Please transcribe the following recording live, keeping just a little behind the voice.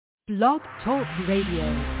Blog Talk Radio.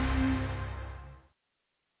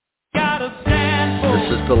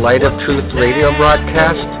 This is the Light of Truth radio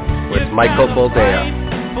broadcast with Michael Boldea.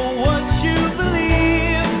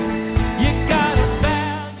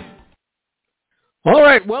 All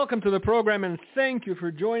right, welcome to the program, and thank you for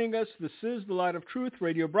joining us. This is the Light of Truth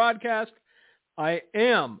radio broadcast. I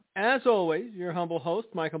am, as always, your humble host,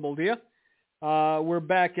 Michael Boldea. We're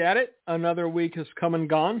back at it. Another week has come and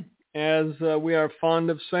gone, as we are fond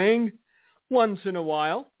of saying, once in a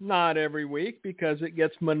while, not every week, because it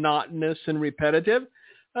gets monotonous and repetitive.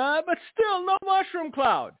 But still, no mushroom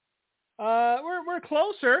cloud. We're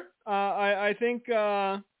closer. I think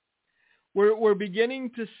we're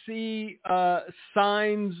beginning to see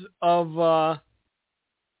signs of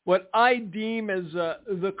what I deem as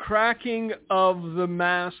the cracking of the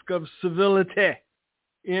mask of civility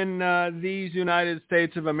in these United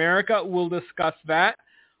States of America. We'll discuss that.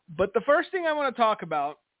 But the first thing I want to talk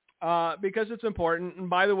about, because it's important, and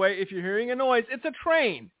by the way, if you're hearing a noise, it's a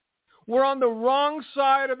train. We're on the wrong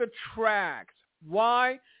side of the tracks.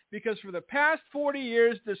 Why? Because for the past 40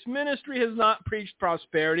 years, this ministry has not preached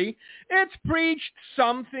prosperity. It's preached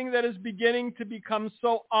something that is beginning to become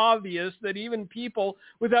so obvious that even people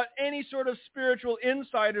without any sort of spiritual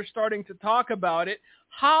insight are starting to talk about it.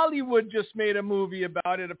 Hollywood just made a movie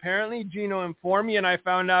about it, apparently. Gino informed me, and I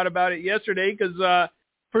found out about it yesterday because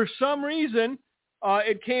for some reason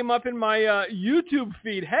it came up in my YouTube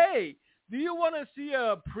feed. Hey, do you want to see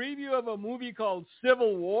a preview of a movie called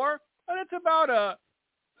Civil War? And it's about a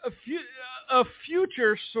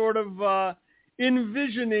future sort of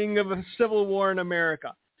envisioning of a civil war in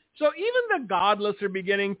America. So even the godless are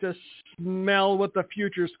beginning to smell what the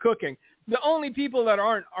future's cooking. The only people that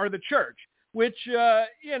aren't are the church, which,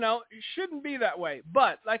 shouldn't be that way.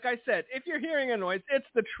 But like I said, if you're hearing a noise, it's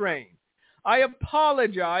the train. I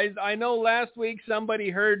apologize. I know last week somebody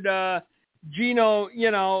heard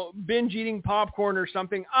Gino, binge eating popcorn or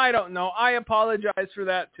something. I don't know. I apologize for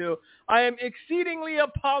that too. I am exceedingly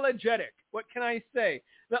apologetic. What can I say?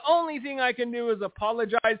 The only thing I can do is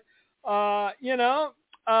apologize. I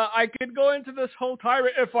could go into this whole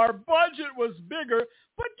tirade if our budget was bigger,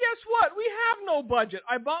 but guess what? We have no budget.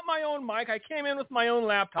 I bought my own mic. I came in with my own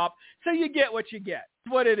laptop, so you get what you get.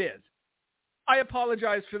 It's what it is. I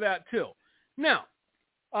apologize for that too. Now,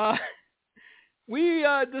 we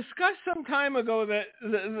discussed some time ago that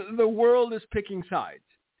the world is picking sides.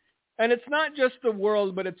 And it's not just the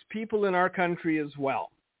world, but it's people in our country as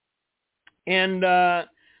well. And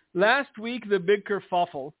last week, the big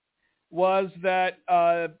kerfuffle was that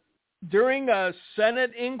during a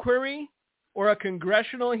Senate inquiry or a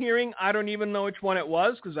congressional hearing, I don't even know which one it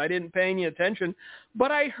was because I didn't pay any attention,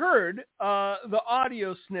 but I heard the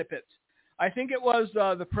audio snippets. I think it was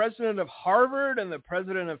the president of Harvard and the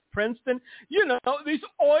president of Princeton. These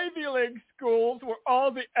Ivy League schools where all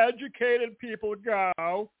the educated people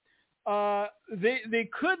go. They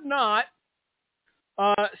could not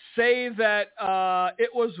say that it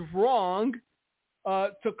was wrong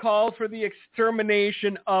to call for the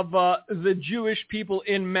extermination of the Jewish people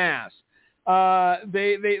in mass.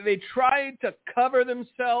 They tried to cover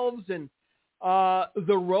themselves in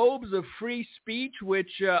the robes of free speech,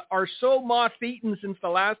 which are so moth-eaten since the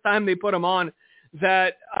last time they put them on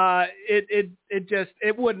that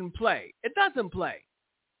it wouldn't play. It doesn't play.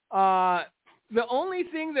 The only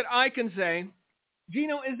thing that I can say,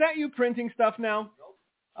 Gino, is that you printing stuff now? Nope.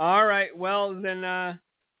 All right. Well, then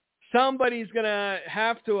somebody's going to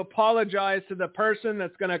have to apologize to the person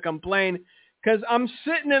that's going to complain because I'm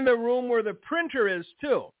sitting in the room where the printer is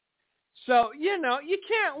too. So, you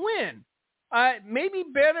can't win. Maybe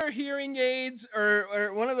better hearing aids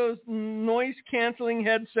or one of those noise-canceling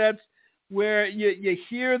headsets where you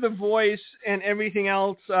hear the voice and everything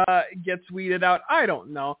else gets weeded out. I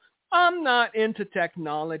don't know. I'm not into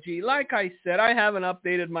technology. Like I said, I haven't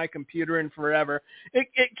updated my computer in forever.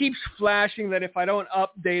 It keeps flashing that if I don't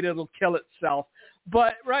update, it'll kill itself.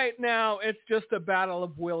 But right now, it's just a battle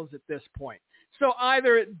of wills at this point. So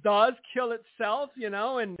either it does kill itself,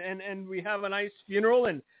 and we have a nice funeral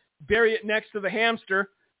and bury it next to the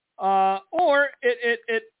hamster, or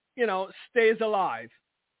it stays alive.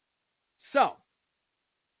 So,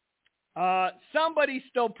 somebody's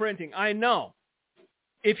still printing. I know.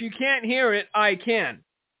 If you can't hear it, I can.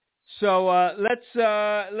 So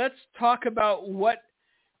let's talk about what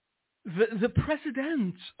the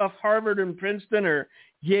presidents of Harvard and Princeton or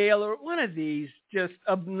Yale or one of these just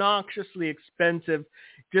obnoxiously expensive,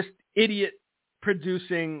 just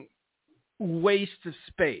idiot-producing waste of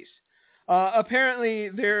space. Apparently,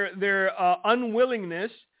 their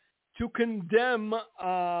unwillingness to condemn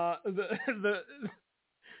the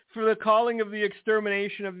for the calling of the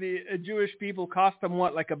extermination of the Jewish people cost them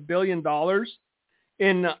what, like $1 billion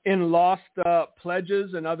in lost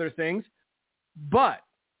pledges and other things. But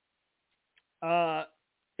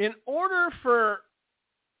in order for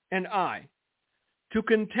an I to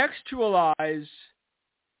contextualize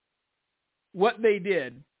what they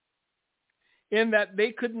did, in that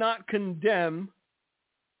they could not condemn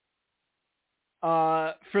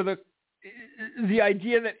for the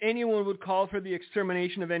idea that anyone would call for the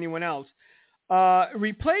extermination of anyone else,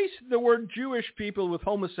 replace the word Jewish people with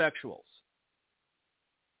homosexuals,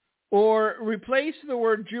 or replace the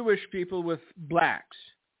word Jewish people with blacks,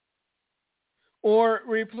 or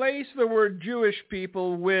replace the word Jewish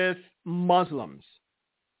people with Muslims.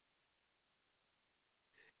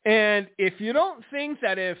 And if you don't think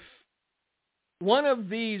that if one of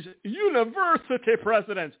these university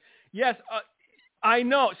presidents, yes, I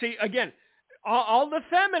know. See, again, all the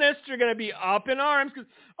feminists are going to be up in arms because,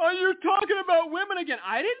 oh, you're talking about women again.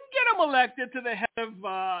 I didn't get them elected to the head of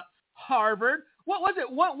Harvard. What was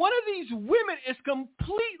it? One of these women is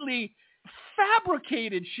completely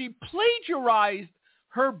fabricated. She plagiarized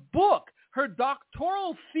her book, her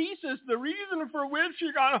doctoral thesis, the reason for which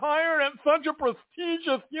she got hired at such a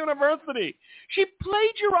prestigious university. She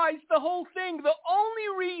plagiarized the whole thing. The only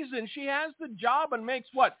reason she has the job and makes,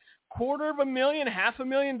 what, $250,000,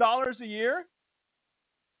 $500,000 a year,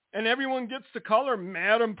 and everyone gets to call her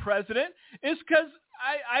Madam President, is because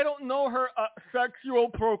I don't know her sexual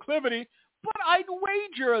proclivity, but I'd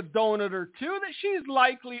wager a donut or two that she's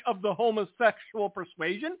likely of the homosexual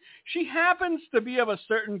persuasion. She happens to be of a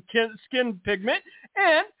certain skin pigment,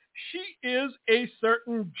 and she is a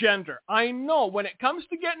certain gender. I know when it comes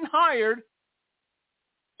to getting hired,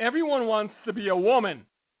 everyone wants to be a woman.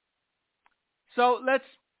 So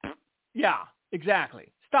yeah,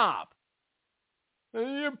 exactly. Stop.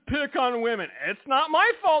 You pick on women. It's not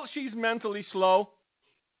my fault she's mentally slow.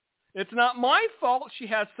 It's not my fault she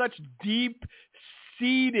has such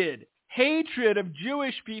deep-seated hatred of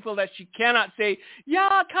Jewish people that she cannot say,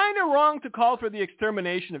 yeah, kind of wrong to call for the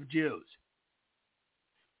extermination of Jews.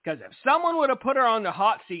 Because if someone would have put her on the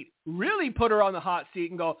hot seat, really put her on the hot seat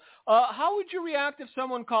and go, how would you react if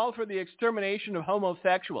someone called for the extermination of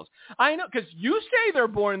homosexuals? I know, because you say they're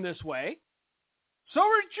born this way. So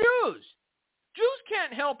are Jews. Jews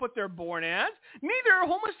can't help what they're born as. Neither are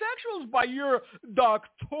homosexuals by your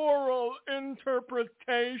doctoral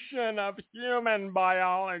interpretation of human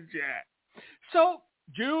biology. So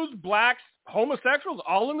Jews, blacks, homosexuals,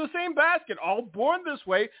 all in the same basket, all born this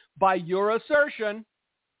way by your assertion.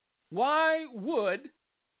 Why would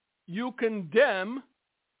you condemn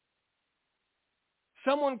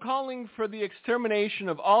someone calling for the extermination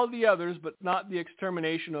of all the others, but not the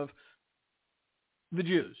extermination of the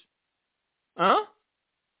Jews? Huh?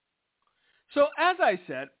 So as I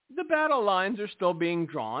said, the battle lines are still being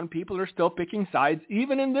drawn. People are still picking sides,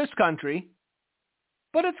 even in this country.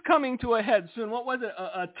 But it's coming to a head soon. What was it?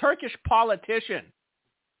 A Turkish politician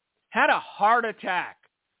had a heart attack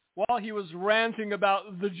while he was ranting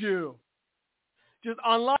about the Jew. Just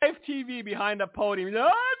on live TV behind a podium. He said,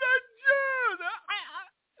 oh, the Jews!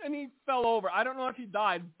 And he fell over. I don't know if he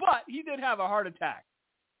died, but he did have a heart attack.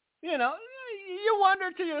 You know, you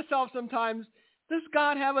wonder to yourself sometimes, does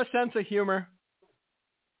God have a sense of humor?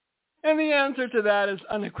 And the answer to that is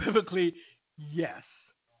unequivocally yes.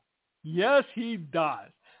 Yes, he does.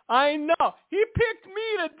 I know. He picked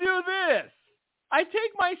me to do this. I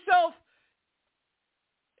take myself,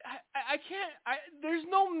 I can't, there's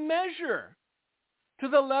no measure to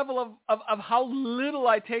the level of how little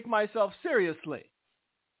I take myself seriously.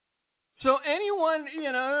 So anyone,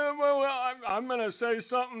 you know, well, I'm going to say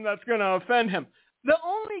something that's going to offend him. The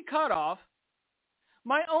only cutoff,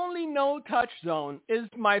 my only no-touch zone is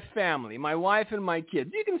my family, my wife and my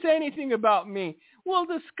kids. You can say anything about me. We'll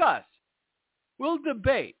discuss. We'll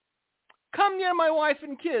debate. Come near my wife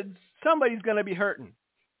and kids, somebody's going to be hurting.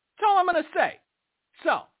 That's all I'm going to say.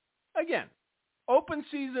 So, again, open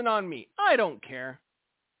season on me. I don't care.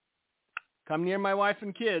 Come near my wife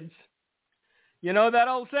and kids. You know that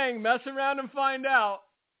old saying, mess around and find out.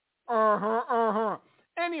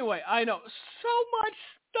 Anyway, I know so much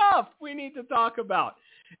stuff we need to talk about.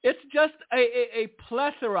 It's just a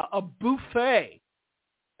plethora, a buffet,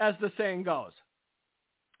 as the saying goes.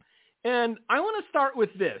 And I want to start with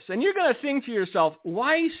this. And you're going to think to yourself,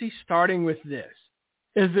 why is he starting with this?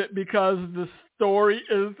 Is it because the story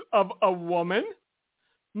is of a woman?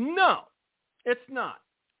 No, it's not.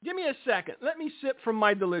 Give me a second. Let me sip from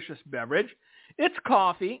my delicious beverage. It's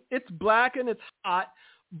coffee. It's black and it's hot.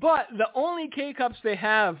 But the only K-Cups they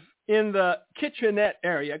have in the kitchenette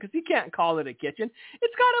area, because you can't call it a kitchen.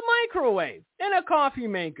 It's got a microwave and a coffee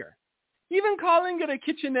maker. Even calling it a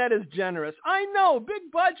kitchenette is generous. I know, big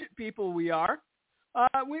budget people we are.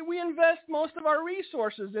 We invest most of our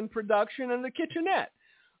resources in production in the kitchenette.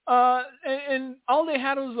 And all they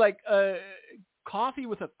had was like coffee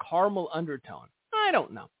with a caramel undertone. I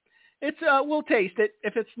don't know. We'll taste it.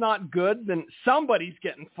 If it's not good, then somebody's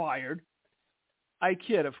getting fired. I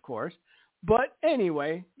kid, of course. But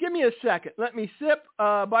anyway, give me a second. Let me sip.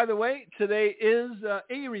 By the way, today is a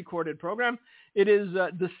recorded program. It is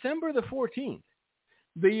December the 14th,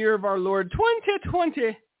 the year of our Lord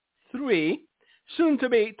 2023, soon to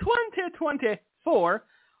be 2024.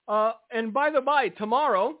 And by the by,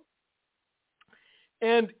 tomorrow,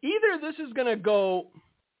 and either this is going to go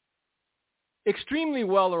extremely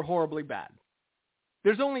well or horribly bad.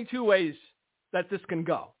 There's only two ways that this can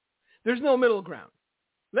go. There's no middle ground.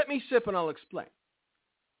 Let me sip and I'll explain.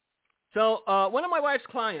 So one of my wife's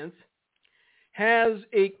clients has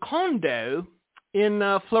a condo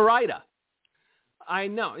in Florida. I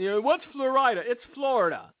know. You know, what's Florida? It's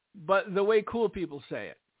Florida, but the way cool people say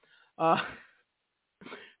it.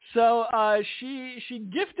 So she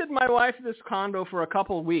gifted my wife this condo for a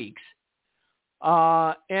couple of weeks,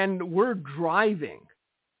 and we're driving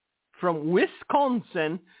from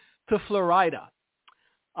Wisconsin to Florida.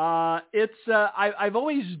 I've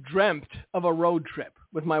always dreamt of a road trip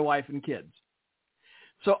with my wife and kids.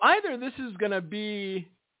 So either this is going to be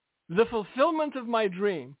the fulfillment of my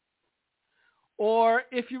dream, or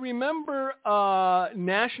if you remember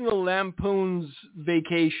National Lampoon's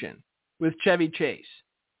Vacation with Chevy Chase,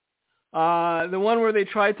 the one where they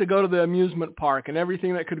tried to go to the amusement park and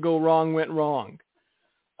everything that could go wrong went wrong.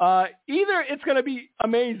 Either it's going to be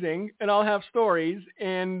amazing and I'll have stories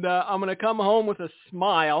and I'm going to come home with a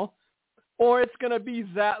smile, or it's going to be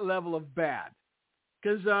that level of bad.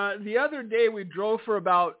 Because the other day we drove for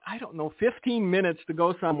about, 15 minutes to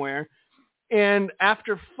go somewhere. And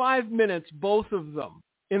after 5 minutes, both of them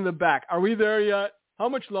in the back, are we there yet? How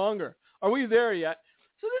much longer? Are we there yet?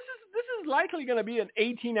 So this is likely going to be an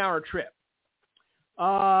 18-hour trip.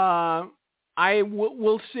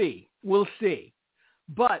 We'll see. We'll see.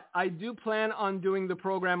 But I do plan on doing the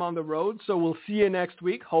program on the road, so we'll see you next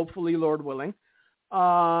week, hopefully, Lord willing.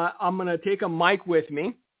 I'm going to take a mic with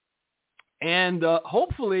me, and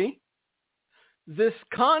hopefully this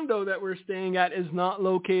condo that we're staying at is not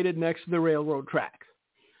located next to the railroad tracks.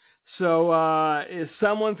 So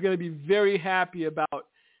someone's going to be very happy about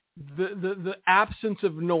the absence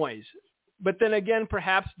of noise. But then again,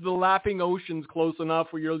 perhaps the lapping ocean's close enough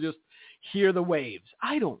where you'll just hear the waves.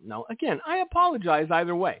 I don't know. Again, I apologize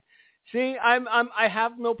either way. See, I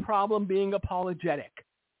have no problem being apologetic.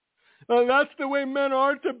 That's the way men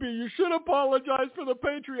are to be. You should apologize for the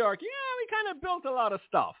patriarchy. Yeah, we kind of built a lot of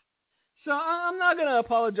stuff. So I'm not going to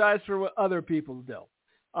apologize for what other people do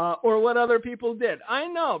or what other people did. I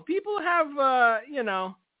know. People have,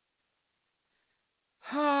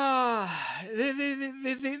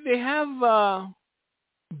 they have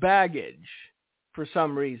baggage for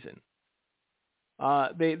some reason.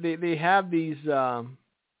 They have these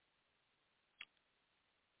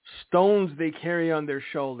stones they carry on their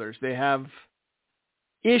shoulders. They have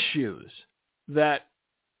issues that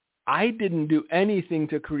I didn't do anything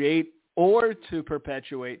to create or to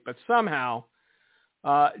perpetuate, but somehow,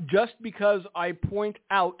 just because I point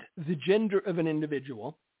out the gender of an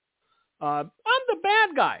individual, I'm the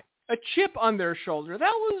bad guy. A chip on their shoulder.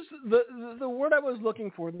 That was the word I was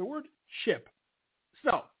looking for, the word chip.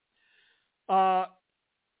 So,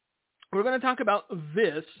 we're going to talk about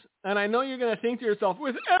this, and I know you're going to think to yourself,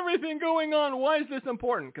 with everything going on, why is this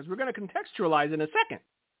important? Because we're going to contextualize in a second.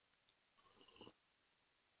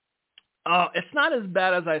 It's not as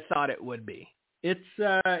bad as I thought it would be. It's,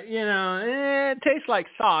 it tastes like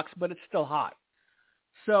socks, but it's still hot.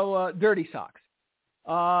 So, dirty socks.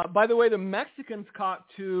 By the way, the Mexicans caught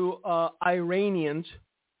two Iranians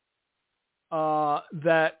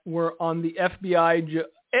that were on the FBI's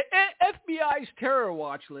terror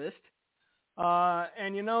watch list.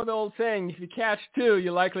 And you know the old saying, if you catch two,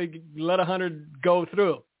 you likely let 100 go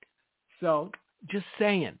through. So, just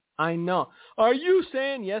saying. I know. Are you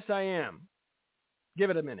saying? Yes, I am.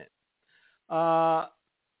 Give it a minute.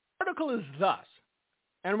 Article is thus,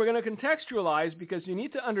 and we're going to contextualize because you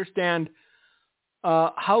need to understand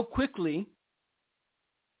how quickly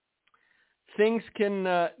things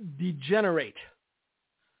can degenerate,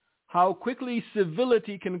 how quickly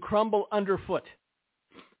civility can crumble underfoot.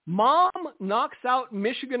 Mom knocks out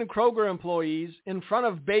Michigan Kroger employees in front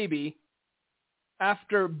of baby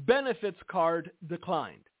after benefits card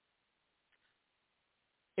declined.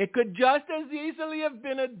 It could just as easily have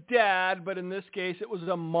been a dad, but in this case, it was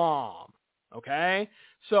a mom. Okay?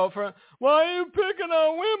 So why are you picking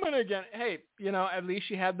on women again? Hey, at least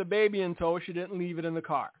she had the baby in tow. She didn't leave it in the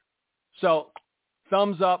car. So,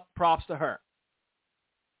 thumbs up, props to her.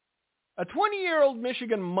 A 20-year-old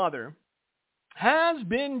Michigan mother has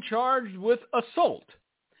been charged with assault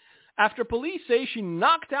after police say she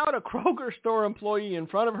knocked out a Kroger store employee in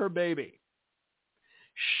front of her baby.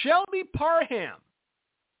 Shelby Parham.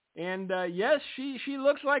 And yes, she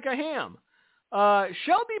looks like a ham.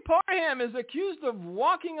 Shelby Parham is accused of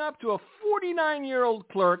walking up to a 49-year-old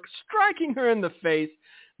clerk, striking her in the face,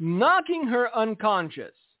 knocking her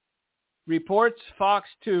unconscious. Reports Fox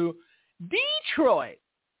 2 Detroit.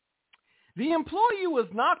 The employee was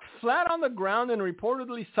knocked flat on the ground and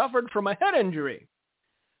reportedly suffered from a head injury.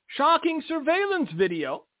 Shocking surveillance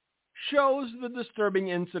video shows the disturbing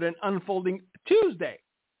incident unfolding Tuesday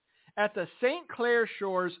at the St. Clair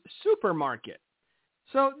Shores supermarket.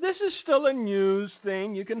 So this is still a news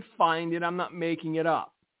thing. You can find it. I'm not making it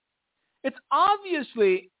up. It's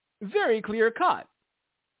obviously very clear-cut.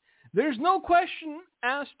 There's no question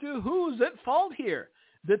as to who's at fault here,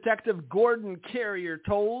 Detective Gordon Carrier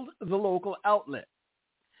told the local outlet.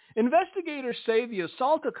 Investigators say the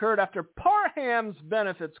assault occurred after Parham's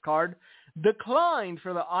benefits card declined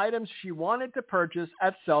for the items she wanted to purchase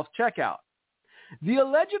at self-checkout. The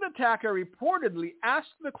alleged attacker reportedly asked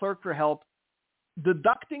the clerk for help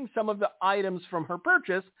deducting some of the items from her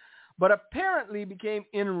purchase, but apparently became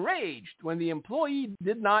enraged when the employee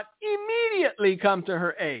did not immediately come to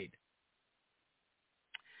her aid.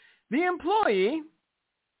 The employee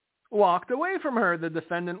walked away from her. The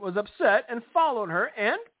defendant was upset and followed her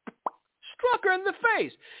and struck her in the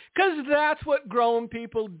face, because that's what grown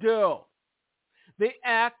people do. They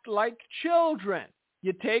act like children.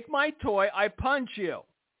 You take my toy, I punch you.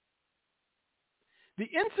 The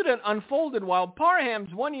incident unfolded while Parham's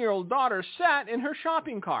 1-year-old daughter sat in her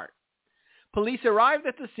shopping cart. Police arrived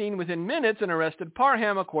at the scene within minutes and arrested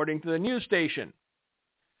Parham, according to the news station.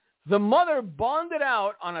 The mother bonded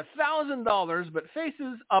out on $1,000 but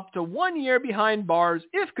faces up to 1 year behind bars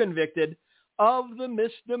if convicted of the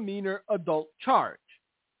misdemeanor adult charge.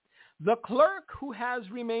 The clerk, who has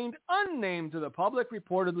remained unnamed to the public,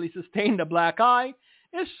 reportedly sustained a black eye,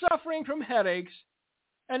 is suffering from headaches,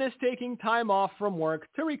 and is taking time off from work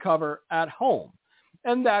to recover at home.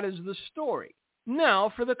 And that is the story.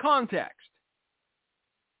 Now for the context.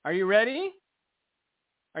 Are you ready?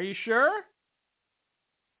 Are you sure?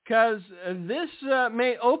 Because this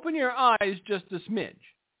may open your eyes just a smidge.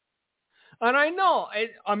 And I know,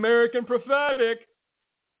 American prophetic,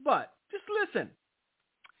 but just listen.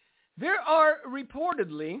 There are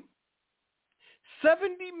reportedly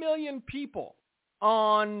 70 million people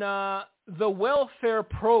on the welfare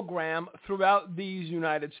program throughout these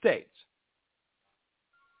United States.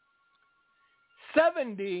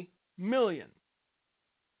 70 million.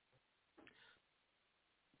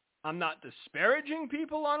 I'm not disparaging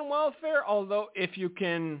people on welfare, although if you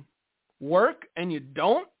can work and you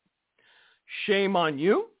don't, shame on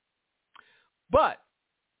you. But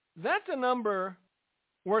that's a number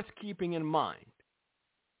worth keeping in mind.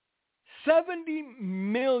 70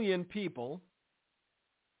 million people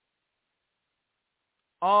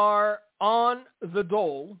are on the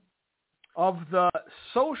dole of the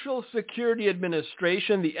Social Security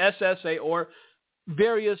Administration, the SSA, or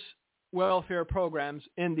various welfare programs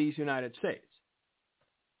in these United States.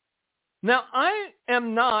 Now, I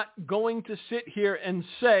am not going to sit here and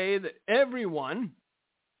say that everyone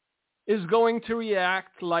is going to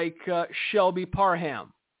react like Shelby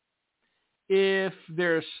Parham if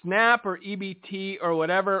their SNAP or EBT or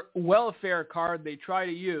whatever welfare card they try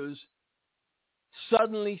to use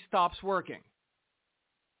suddenly stops working.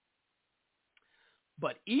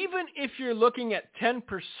 But even if you're looking at 10%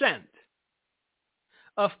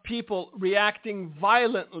 of people reacting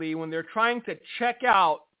violently when they're trying to check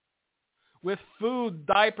out with food,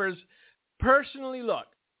 diapers, personally, look,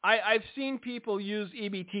 I've seen people use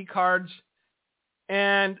EBT cards,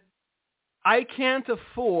 and I can't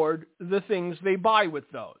afford the things they buy with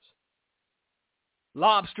those.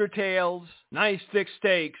 Lobster tails, nice thick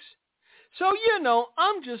steaks. So,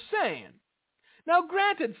 I'm just saying. Now,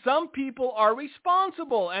 granted, some people are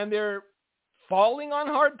responsible, and they're falling on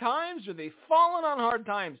hard times, or they've fallen on hard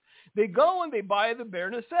times. They go and they buy the bare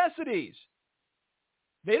necessities.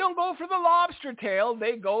 They don't go for the lobster tail.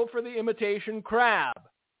 They go for the imitation crab.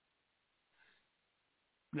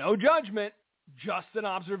 No judgment, just an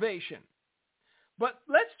observation. But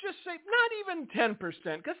let's just say not even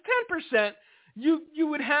 10%, because 10%, you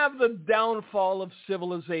would have the downfall of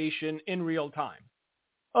civilization in real time.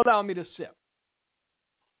 Allow me to sip.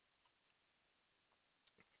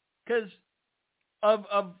 Because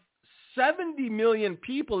of 70 million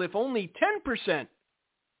people, if only 10%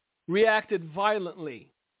 reacted violently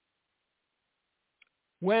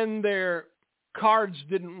when their cards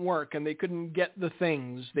didn't work and they couldn't get the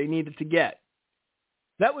things they needed to get,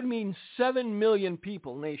 that would mean 7 million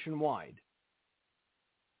people nationwide.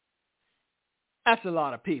 That's a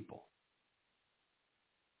lot of people.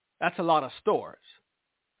 That's a lot of stores.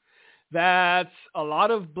 That's a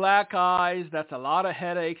lot of black eyes. That's a lot of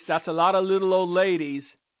headaches. That's a lot of little old ladies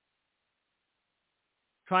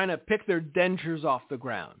trying to pick their dentures off the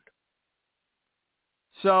ground.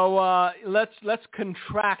 So let's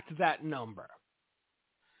contract that number.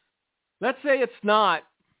 Let's say it's not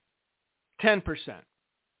 10%.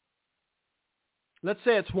 Let's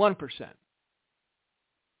say it's 1%.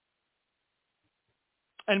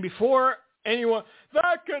 And before anyone,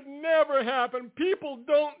 that could never happen. People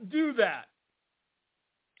don't do that.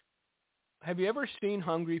 Have you ever seen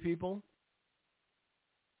hungry people?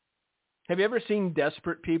 Have you ever seen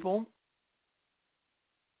desperate people?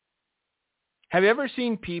 Have you ever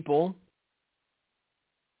seen people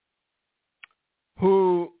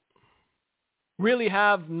who really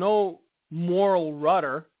have no moral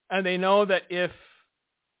rudder, and they know that if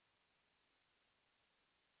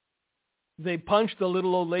they punch the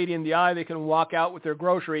little old lady in the eye, they can walk out with their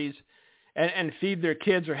groceries and feed their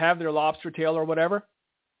kids or have their lobster tail or whatever?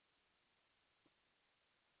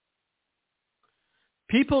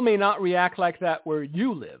 People may not react like that where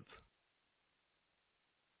you live.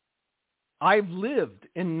 I've lived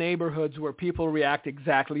in neighborhoods where people react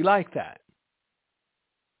exactly like that.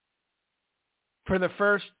 For the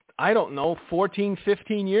first, 14,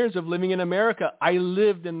 15 years of living in America, I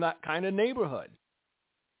lived in that kind of neighborhood.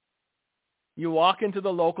 You walk into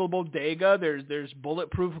the local bodega, there's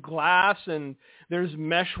bulletproof glass and there's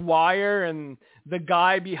mesh wire, and the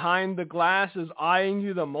guy behind the glass is eyeing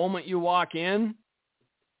you the moment you walk in.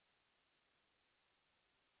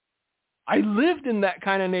 I lived in that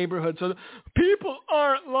kind of neighborhood, so people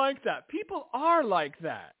aren't like that. People are like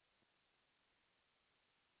that.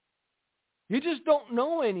 You just don't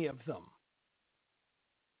know any of them.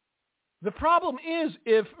 The problem is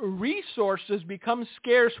if resources become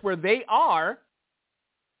scarce where they are,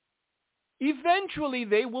 eventually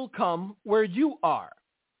they will come where you are.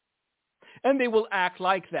 And they will act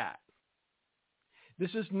like that.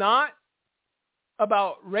 This is not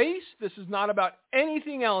about race. This is not about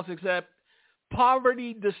anything else except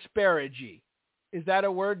poverty disparity. Is that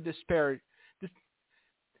a word? Disparity.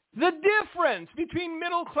 The difference between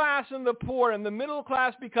middle class and the poor, and the middle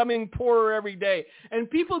class becoming poorer every day, and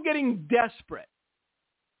people getting desperate.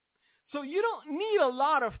 So you don't need a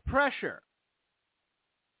lot of pressure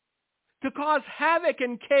to cause havoc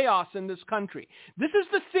and chaos in this country. This is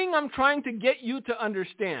the thing I'm trying to get you to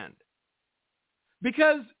understand.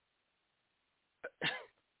 Because,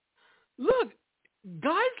 look,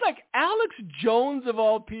 guys like Alex Jones, of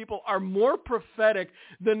all people, are more prophetic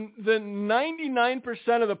than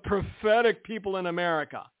 99% of the prophetic people in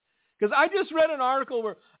America. Because I just read an article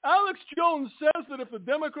where Alex Jones says that if the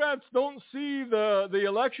Democrats don't see the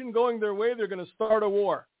election going their way, they're going to start a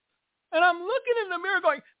war. And I'm looking in the mirror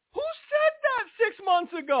going, who said that 6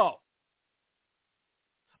 months ago?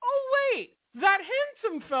 Oh, wait, that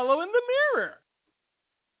handsome fellow in the mirror.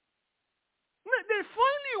 They're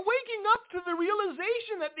finally waking up to the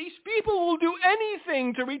realization that these people will do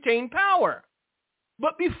anything to retain power.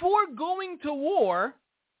 But before going to war,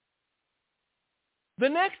 the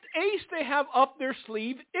next ace they have up their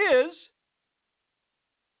sleeve is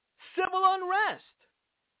civil unrest,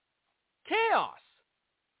 chaos,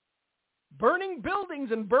 burning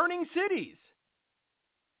buildings and burning cities.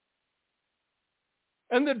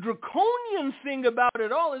 And the draconian thing about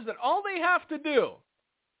it all is that all they have to do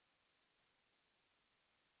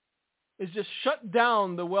is just shut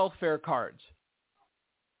down the welfare cards.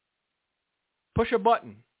 Push a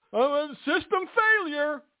button. Oh, system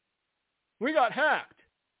failure. We got hacked.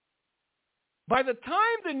 By the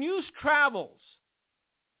time the news travels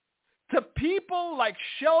to people like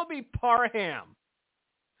Shelby Parham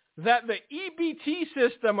that the EBT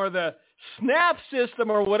system or the SNAP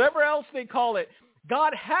system or whatever else they call it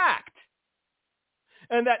got hacked,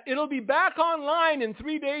 and that it'll be back online in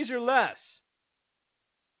 3 days or less,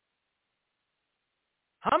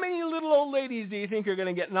 how many little old ladies do you think are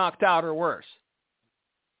going to get knocked out or worse?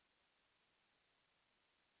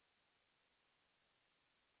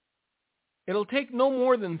 It'll take no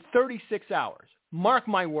more than 36 hours. Mark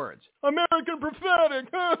my words. American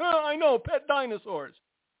prophetic. I know, pet dinosaurs.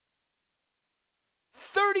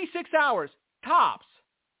 36 hours, tops,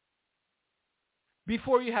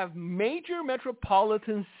 before you have major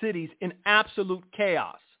metropolitan cities in absolute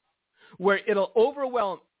chaos. where it'll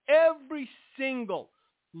overwhelm every single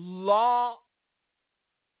law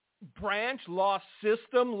branch, law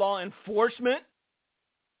system, law enforcement.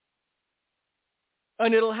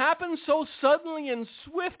 And it'll happen so suddenly and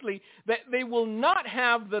swiftly that they will not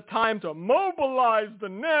have the time to mobilize the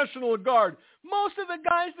National Guard. Most of the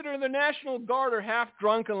guys that are in the National Guard are half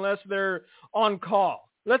drunk unless they're on call.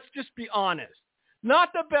 Let's just be honest. Not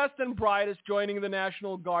the best and brightest joining the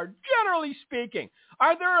National Guard, generally speaking.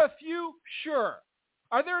 Are there a few? Sure.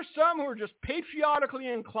 Are there some who are just patriotically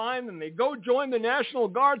inclined and they go join the National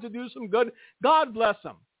Guard to do some good? God bless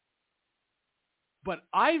them. But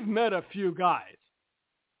I've met a few guys,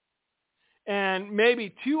 and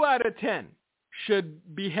maybe 2 out of 10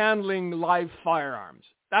 should be handling live firearms.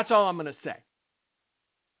 That's all I'm going to say.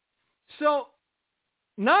 So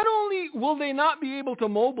not only will they not be able to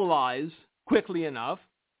mobilize quickly enough,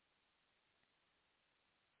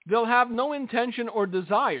 they'll have no intention or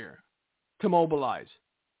desire to mobilize.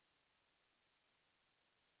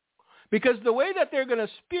 Because the way that they're going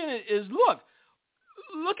to spin it is, look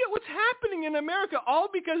at what's happening in America, all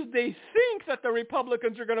because they think that the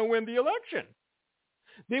Republicans are going to win the election.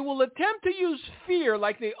 They will attempt to use fear,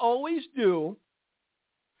 like they always do,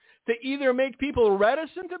 to either make people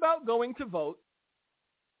reticent about going to vote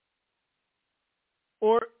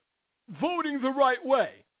or voting the right way.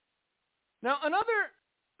 Now, another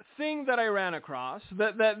thing that I ran across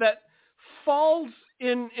that falls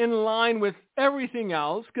in line with everything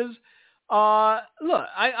else, because look,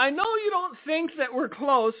 I know you don't think that we're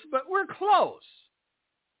close, but we're close.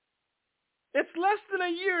 It's less than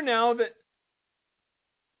a year now that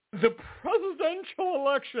the presidential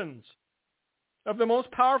elections of the most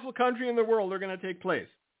powerful country in the world are going to take place.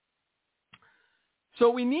 So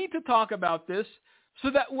we need to talk about this so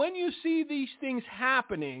that when you see these things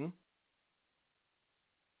happening,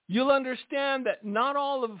 you'll understand that not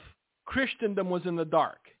all of Christendom was in the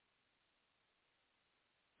dark.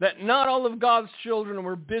 That not all of God's children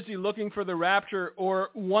were busy looking for the rapture or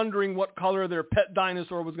wondering what color their pet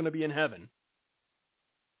dinosaur was going to be in heaven.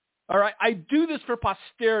 All right, I do this for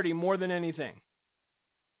posterity more than anything.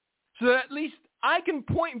 So that at least I can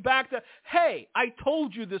point back to, hey, I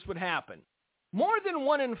told you this would happen. More than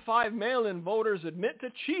 1 in 5 mail-in voters admit to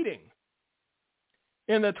cheating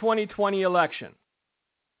in the 2020 election.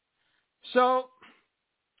 So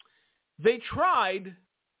they tried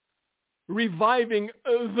reviving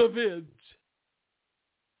the vids.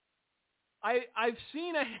 I've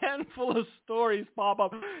seen a handful of stories pop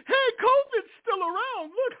up. Hey, COVID's still around.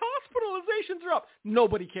 Look, hospitalizations are up.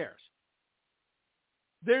 Nobody cares.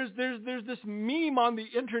 There's this meme on the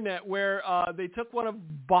internet where they took one of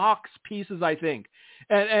Bach's pieces, I think,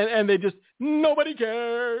 and they just, nobody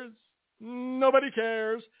cares. Nobody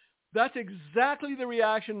cares. That's exactly the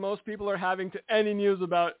reaction most people are having to any news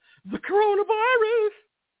about the coronavirus.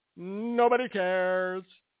 Nobody cares.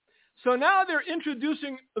 So now they're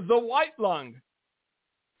introducing the white lung.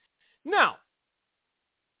 Now,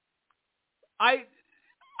 I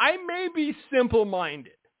may be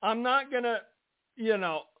simple-minded. I'm not going to,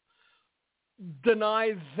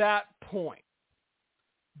 deny that point.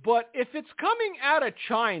 But if it's coming out of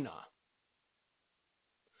China,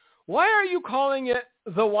 why are you calling it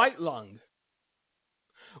the white lung?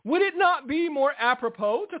 Would it not be more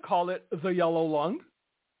apropos to call it the yellow lung?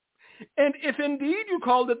 And if indeed you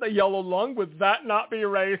called it the yellow lung, would that not be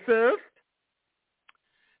racist?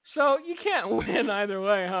 So you can't win either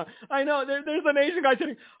way, huh? I know there's an Asian guy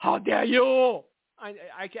saying, how dare you?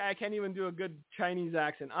 I can't even do a good Chinese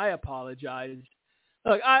accent. I apologize.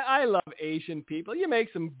 Look, I love Asian people. You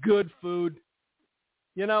make some good food.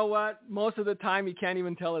 You know what? Most of the time you can't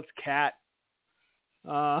even tell it's cat.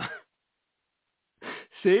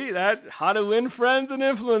 See, that how to win friends and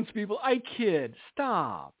influence people. I kid.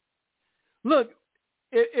 Stop. Look,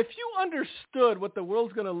 if you understood what the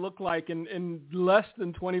world's going to look like in less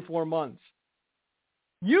than 24 months,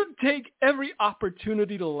 you'd take every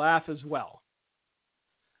opportunity to laugh as well.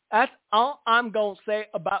 That's all I'm going to say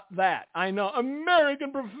about that. I know,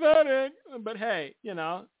 American prophetic, but hey,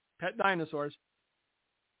 pet dinosaurs.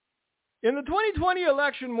 In the 2020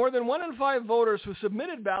 election, more than 1 in 5 voters who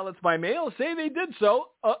submitted ballots by mail say they did so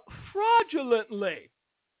fraudulently.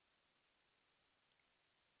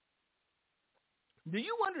 Do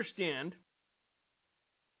you understand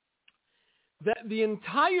that the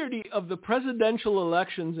entirety of the presidential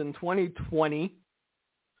elections in 2020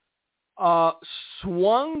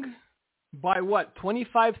 swung by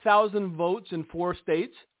 25,000 votes in 4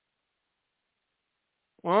 states?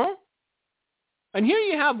 Huh? And here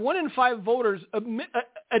you have 1 in 5 voters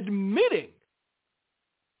admitting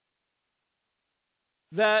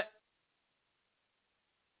that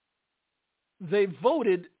they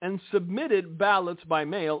voted and submitted ballots by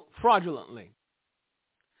mail fraudulently.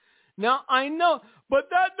 Now, I know, but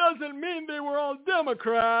that doesn't mean they were all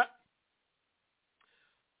Democrat.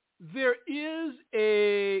 There is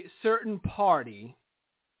a certain party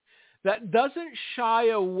that doesn't shy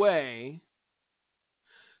away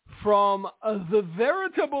from the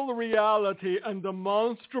veritable reality and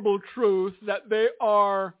demonstrable truth that they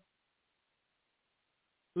are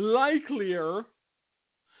likelier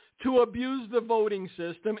to abuse the voting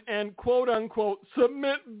system and, quote unquote,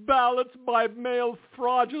 submit ballots by mail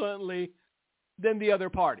fraudulently than the other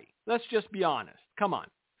party. Let's just be honest. Come on.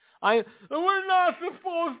 We're not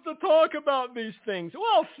supposed to talk about these things.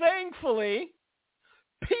 Well, thankfully,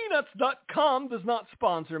 Peanuts.com does not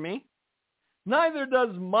sponsor me. Neither does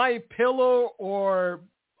MyPillow or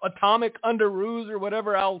Atomic Underoos or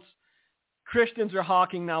whatever else Christians are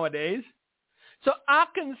hawking nowadays. So I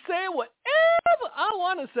can say whatever I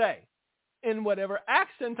want to say in whatever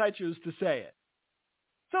accent I choose to say it.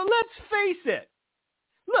 So let's face it.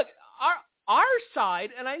 Look, our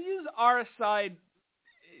side, and I use our side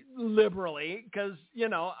liberally because, you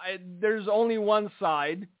know, there's only one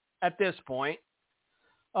side at this point.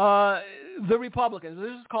 The Republicans.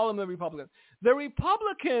 Let's just call them the Republicans. The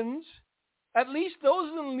Republicans, at least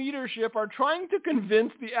those in leadership, are trying to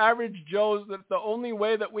convince the average Joes that the only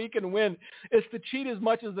way that we can win is to cheat as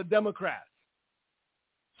much as the Democrats.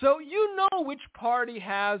 So you know which party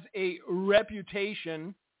has a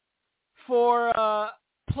reputation for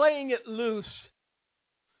playing it loose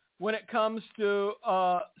when it comes to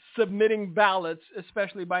submitting ballots,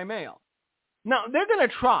 especially by mail. Now, they're going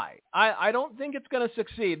to try. I don't think it's going to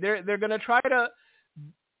succeed. They're going to try to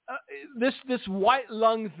this white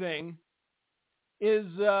lung thing is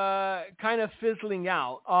kind of fizzling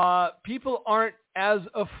out. People aren't as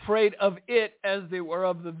afraid of it as they were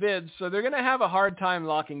of the vids, so they're going to have a hard time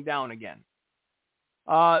locking down again.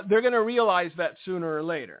 They're going to realize that sooner or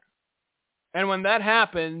later. And when that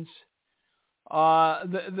happens,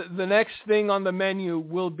 the next thing on the menu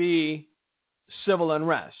will be civil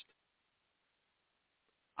unrest.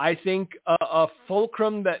 I think a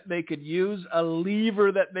fulcrum that they could use, a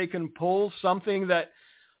lever that they can pull, something that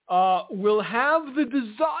will have the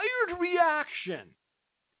desired reaction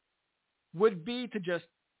would be to just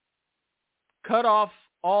cut off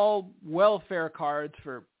all welfare cards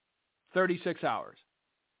for 36 hours.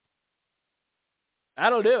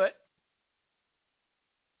 That'll do it.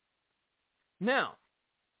 Now,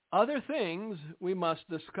 other things we must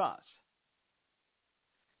discuss.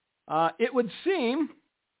 It would seem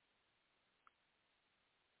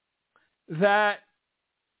that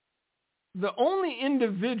the only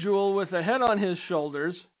individual with a head on his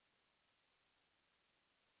shoulders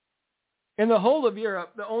in the whole of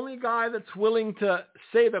Europe, the only guy that's willing to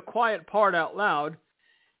say the quiet part out loud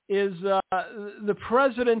is the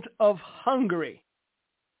president of Hungary.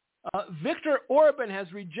 Viktor Orban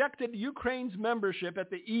has rejected Ukraine's membership at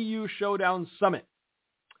the EU Showdown Summit.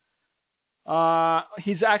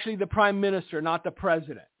 He's actually the prime minister, not the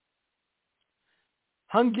president.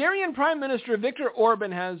 Hungarian Prime Minister Viktor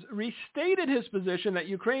Orban has restated his position that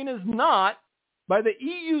Ukraine is not, by the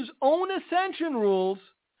EU's own accession rules,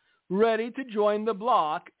 ready to join the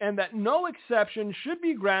bloc, and that no exception should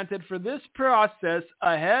be granted for this process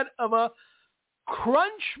ahead of a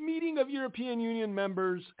crunch meeting of European Union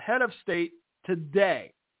members, head of state,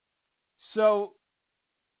 today. So,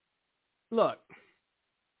 look,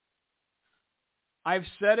 I've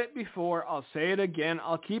said it before, I'll say it again,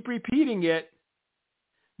 I'll keep repeating it,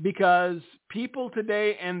 because people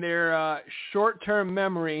today and their short-term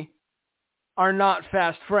memory are not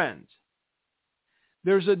fast friends.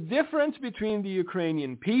 There's a difference between the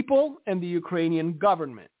Ukrainian people and the Ukrainian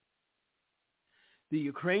government. The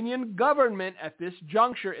Ukrainian government at this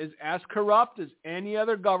juncture is as corrupt as any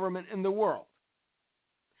other government in the world.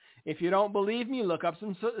 If you don't believe me, look up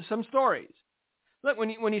some stories. Look,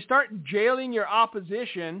 when you start jailing your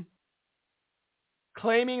opposition,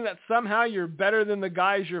 claiming that somehow you're better than the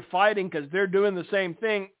guys you're fighting because they're doing the same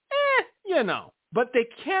thing, you know, but they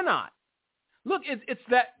cannot. Look, it's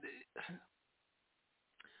that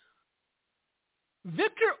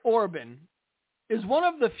Viktor Orban is one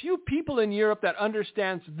of the few people in Europe that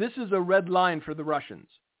understands this is a red line for the Russians.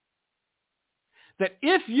 That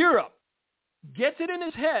if Europe gets it in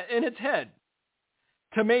its head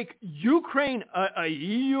to make Ukraine a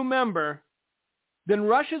EU member, then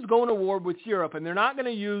Russia's going to war with Europe, and they're not going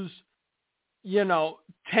to use, you know,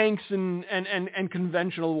 tanks and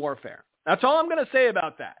conventional warfare. That's all I'm going to say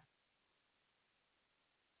about that.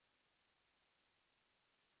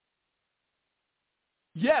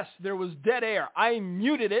 Yes, there was dead air. I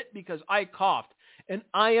muted it because I coughed. and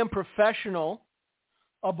I am professional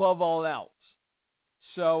above all else.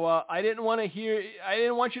 So I didn't want you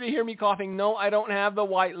to hear me coughing. No, I don't have the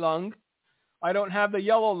white lung. I don't have the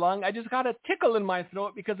yellow lung. I just got a tickle in my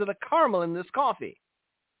throat because of the caramel in this coffee.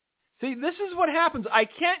 See, this is what happens. I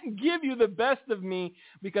can't give you the best of me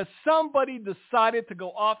because somebody decided to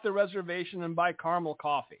go off the reservation and buy caramel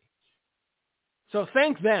coffee. So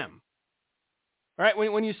thank them. All right,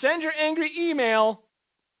 when you send your angry email,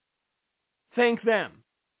 thank them.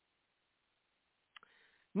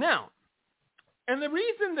 Now, and the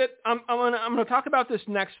reason that I'm going to talk about this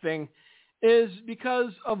next thing is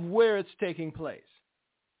because of where it's taking place.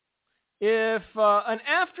 If an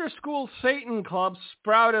after-school Satan club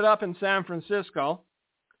sprouted up in San Francisco,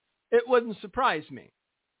 it wouldn't surprise me.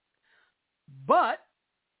 But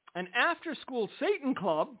an after-school Satan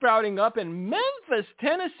club sprouting up in Memphis,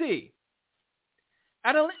 Tennessee,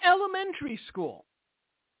 at an elementary school.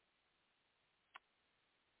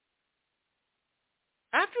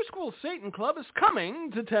 After-school Satan club is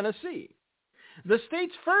coming to Tennessee. The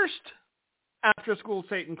state's first after-school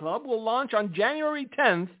Satan club will launch on January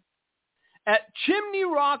 10th at Chimney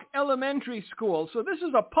Rock Elementary School. So this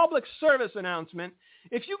is a public service announcement.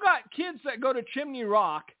 If you got kids that go to Chimney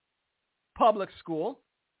Rock Public School,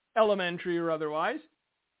 elementary or otherwise,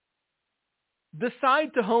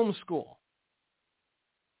 decide to homeschool.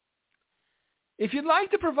 If you'd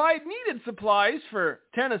like to provide needed supplies for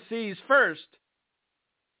Tennessee's first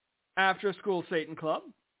after-school Satan club,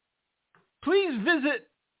 please visit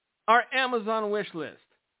our Amazon wish list.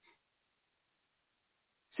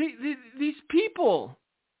 See, these people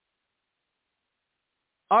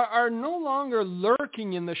are no longer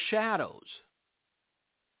lurking in the shadows.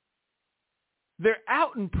 They're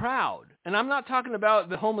out and proud. And I'm not talking about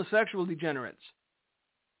the homosexual degenerates.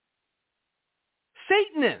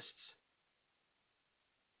 Satanists.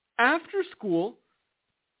 After school,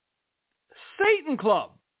 Satan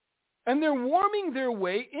Club. And they're worming their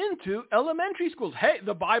way into elementary schools. Hey,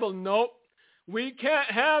 the Bible, nope. We can't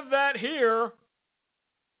have that here.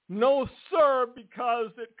 No, sir, because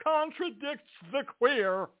it contradicts the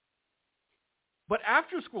queer. But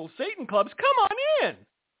after-school Satan clubs, come on in.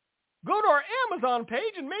 Go to our Amazon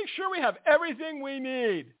page and make sure we have everything we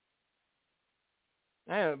need.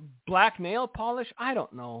 Black nail polish? I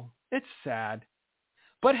don't know. It's sad.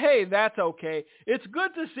 But hey, that's okay. It's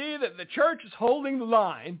good to see that the church is holding the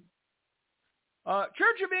line.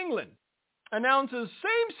 Church of England announces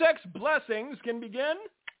same-sex blessings can begin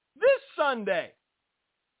this Sunday.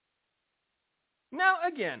 Now,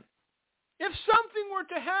 again, if something were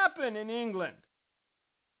to happen in England,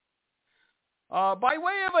 by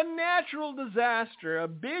way of a natural disaster, a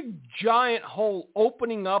big giant hole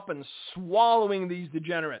opening up and swallowing these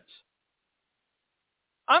degenerates,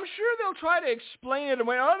 I'm sure they'll try to explain it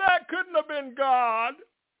away. Oh, that couldn't have been God.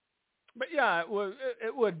 But yeah,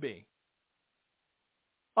 it would be.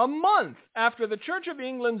 A month after the Church of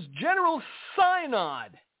England's General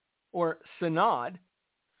Synod, or Synod,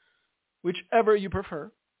 whichever you prefer,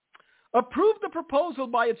 approved the proposal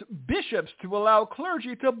by its bishops to allow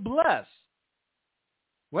clergy to bless.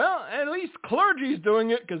 Well, at least clergy's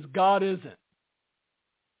doing it because God isn't.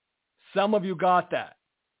 Some of you got that.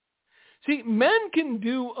 See, men can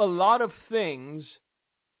do a lot of things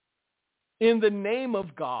in the name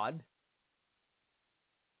of God,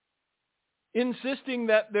 insisting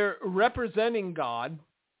that they're representing God,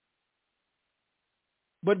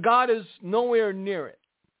 but God is nowhere near it.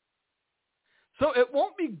 So it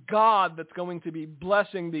won't be God that's going to be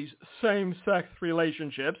blessing these same-sex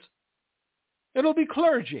relationships. It'll be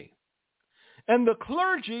clergy. And the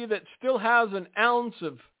clergy that still has an ounce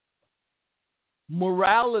of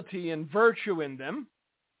morality and virtue in them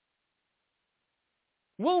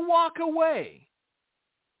will walk away.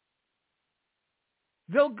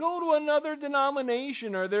 They'll go to another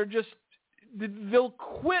denomination, or they'll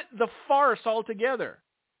quit the farce altogether.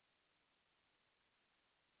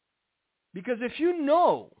 Because if you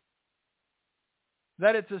know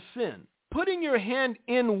that it's a sin, putting your hand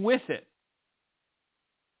in with it,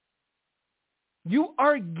 you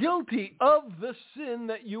are guilty of the sin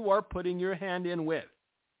that you are putting your hand in with.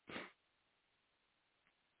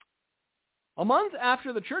 A month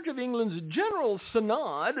after the Church of England's General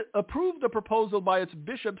Synod approved a proposal by its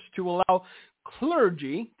bishops to allow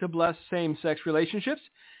clergy to bless same-sex relationships,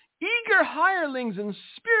 eager hirelings and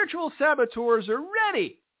spiritual saboteurs are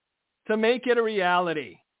ready to make it a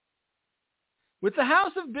reality. With the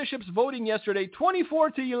House of Bishops voting yesterday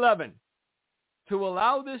 24-11 to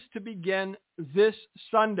allow this to begin this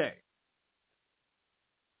Sunday.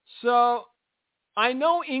 So, I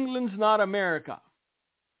know England's not America,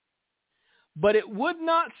 but it would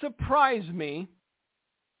not surprise me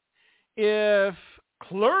if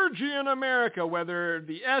clergy in America, whether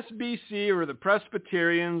the SBC or the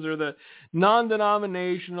Presbyterians or the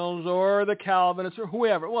non-denominationals or the Calvinists or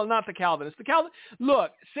whoever, well, not the Calvinists.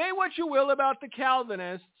 Look, say what you will about the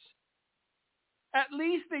Calvinists, at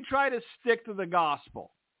least they try to stick to the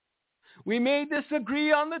gospel. We may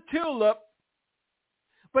disagree on the tulip,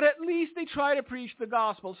 but at least they try to preach the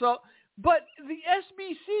gospel. So, but the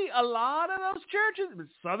SBC, a lot of those churches, the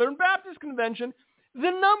Southern Baptist Convention, the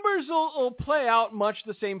numbers will play out much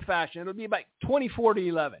the same fashion. It'll be about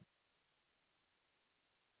 24-11.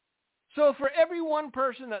 So for every one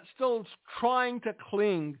person that's still trying to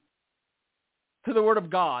cling to the Word of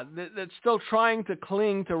God, that's still trying to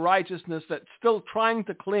cling to righteousness, that's still trying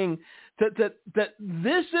to cling to that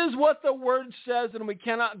this is what the Word says and we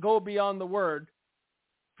cannot go beyond the Word,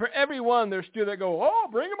 for every one there's two that go, oh,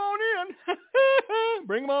 bring them on in.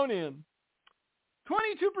 Bring them on in.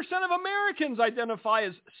 22% of Americans identify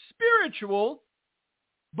as spiritual,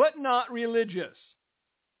 but not religious.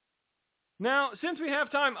 Now, since we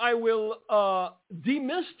have time, I will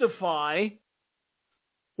demystify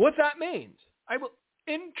what that means. I will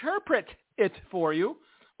interpret it for you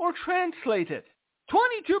or translate it.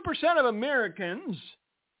 22% of Americans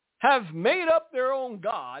have made up their own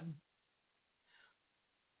God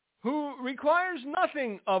who requires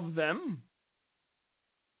nothing of them,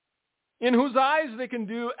 in whose eyes they can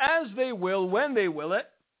do as they will, when they will it,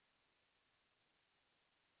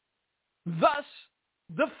 thus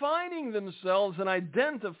defining themselves and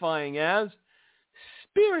identifying as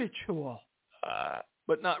spiritual,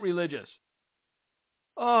 but not religious.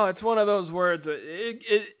 Oh, it's one of those words.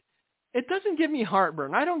 It doesn't give me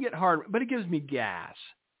heartburn. I don't get heartburn, but it gives me gas.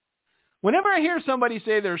 Whenever I hear somebody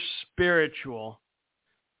say they're spiritual,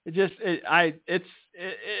 it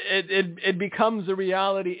becomes a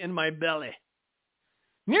reality in my belly.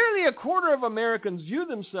 Nearly a quarter of Americans view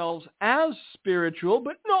themselves as spiritual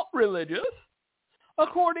but not religious,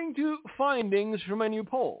 according to findings from a new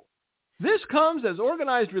poll. This comes as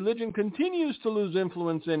organized religion continues to lose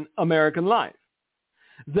influence in American life.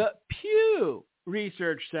 The Pew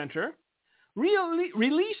Research Center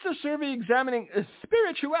released a survey examining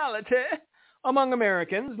spirituality among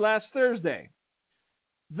Americans last Thursday.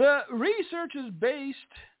 The research is based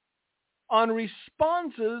on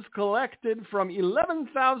responses collected from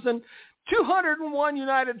 11,201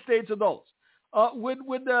 United States adults. Would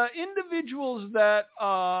individuals that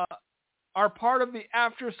are part of the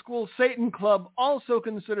after-school Satan Club also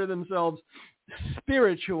consider themselves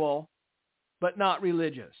spiritual but not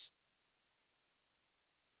religious?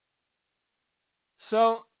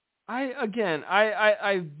 So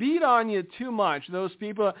I beat on you too much. Those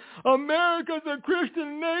people, America's a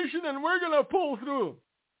Christian nation and we're going to pull through.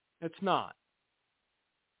 It's not.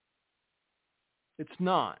 It's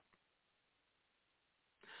not.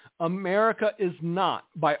 America is not,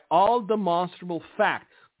 by all demonstrable fact,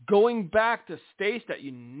 going back to states that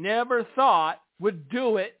you never thought would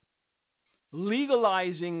do it,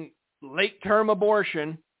 legalizing late-term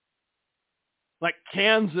abortion, like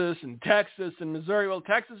Kansas and Texas and Missouri. Well,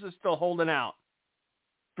 Texas is still holding out.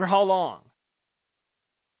 For how long?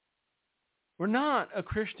 We're not a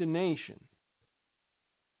Christian nation.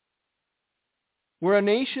 We're a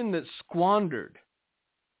nation that squandered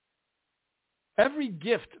every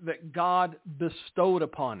gift that God bestowed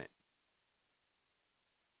upon it.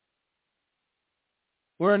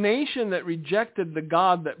 We're a nation that rejected the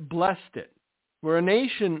God that blessed it. We're a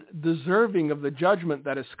nation deserving of the judgment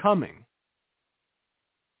that is coming.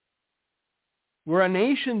 We're a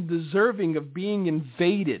nation deserving of being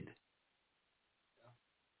invaded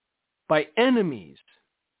by enemies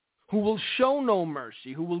who will show no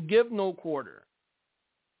mercy, who will give no quarter.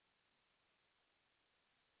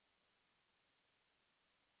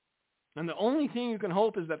 And the only thing you can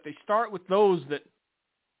hope is that they start with those that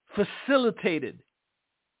facilitated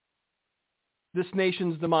this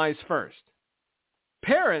nation's demise first.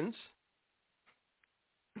 Parents,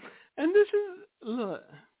 and this is, look,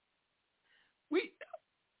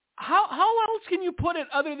 how else can you put it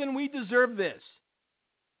other than we deserve this?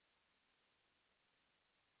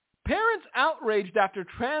 Parents outraged after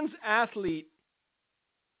trans athlete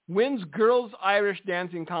wins girls' Irish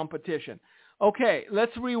dancing competition. Okay,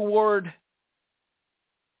 let's reward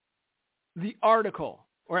the article,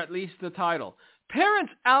 or at least the title.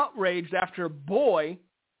 Parents outraged after boy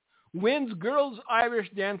wins girls'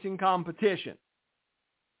 Irish dancing competition.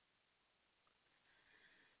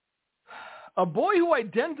 A boy who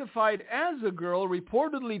identified as a girl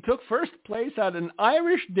reportedly took first place at an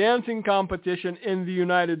Irish dancing competition in the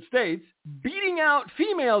United States, beating out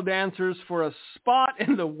female dancers for a spot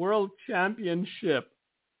in the World Championship.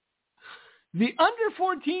 The under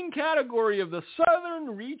 14 category of the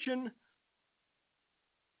Southern Region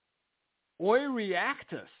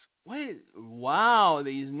Oireachtas. Wow,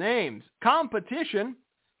 these names. Competition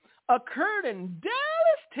occurred in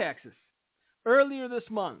Dallas, Texas, earlier this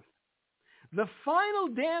month. The final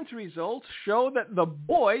dance results show that the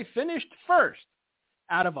boy finished first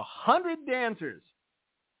out of 100 dancers,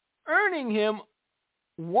 earning him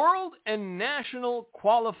world and national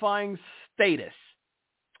qualifying status.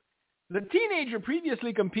 The teenager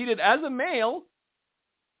previously competed as a male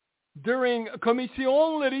during Commission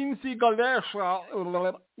Lerinci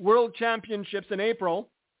Galesha World Championships in April,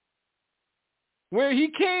 where he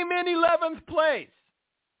came in 11th place.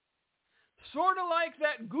 Sort of like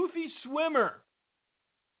that goofy swimmer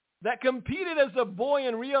that competed as a boy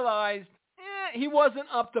and realized he wasn't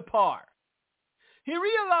up to par. He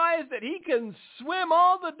realized that he can swim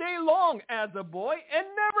all the day long as a boy and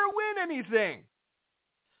never win anything.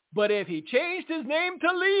 But if he changed his name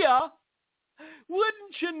to Leah,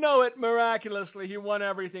 wouldn't you know it, miraculously, he won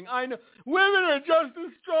everything. I know. Women are just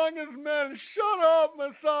as strong as men. Shut up,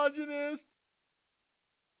 misogynist.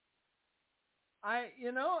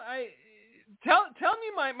 Tell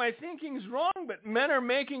me my thinking's wrong, but men are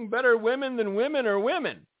making better women than women are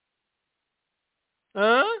women.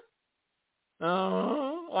 Huh?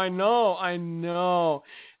 Oh, I know.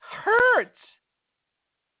 Hurts.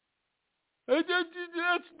 That's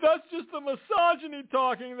just the misogyny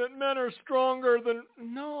talking that men are stronger than...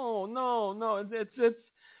 No. It's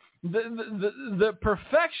the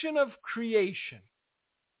perfection of creation.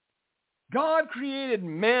 God created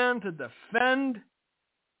man to defend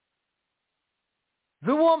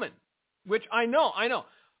the woman, which I know.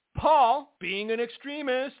 Paul, being an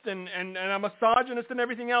extremist and a misogynist and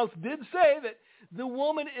everything else, did say that the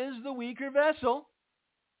woman is the weaker vessel.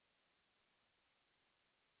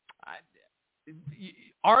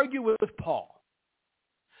 Argue with Paul.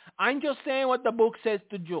 I'm just saying what the book says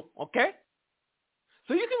to do, okay?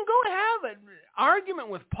 So you can go have an argument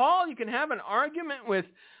with Paul. You can have an argument with,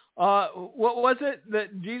 what was it,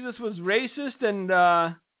 that Jesus was racist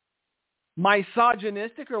and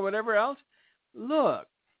misogynistic or whatever else? Look,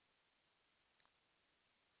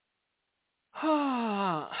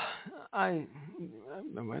 I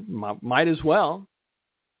might as well.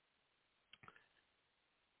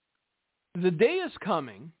 The day is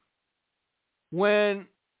coming when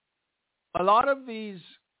a lot of these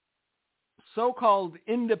so-called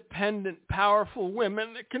independent, powerful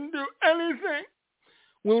women that can do anything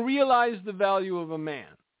will realize the value of a man.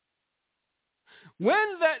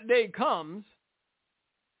 When that day comes,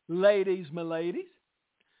 ladies, my ladies,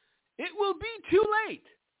 it will be too late.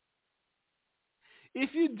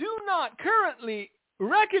 If you do not currently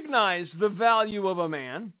recognize the value of a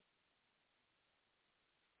man,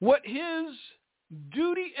 what his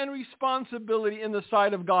duty and responsibility in the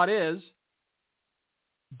sight of God is,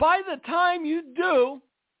 by the time you do,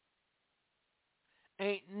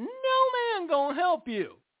 ain't no man gonna help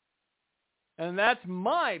you. And that's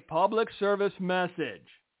my public service message.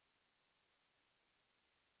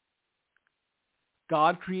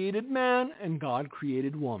 God created man and God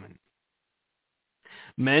created woman.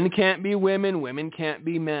 Men can't be women, women can't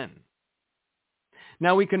be men.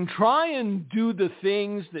 Now we can try and do the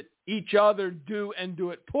things that each other do and do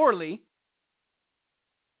it poorly,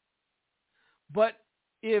 but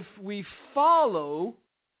if we follow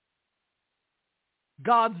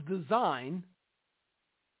God's design,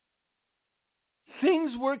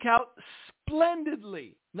 things work out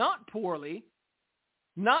splendidly, not poorly,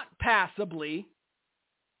 not passably,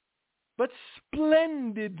 but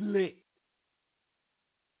splendidly.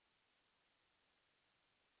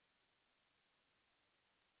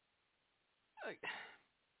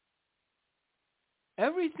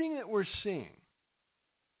 Everything that we're seeing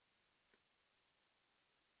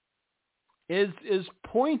is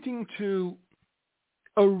pointing to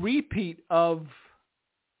a repeat of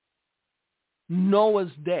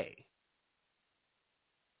Noah's day.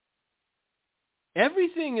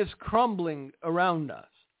 Everything is crumbling around us.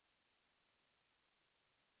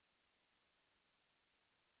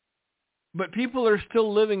 But people are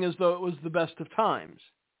still living as though it was the best of times.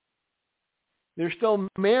 They're still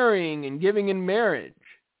marrying and giving in marriage.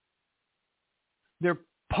 They're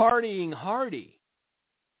partying hardy.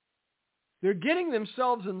 They're getting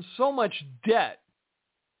themselves in so much debt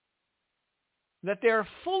that they're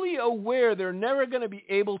fully aware they're never going to be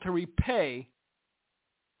able to repay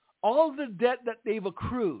all the debt that they've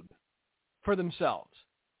accrued for themselves.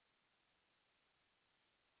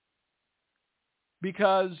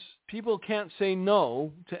 Because people can't say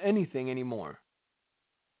no to anything anymore.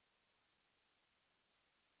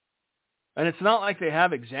 And it's not like they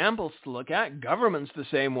have examples to look at. Government's the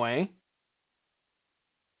same way.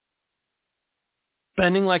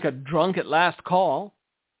 Spending like a drunk at last call.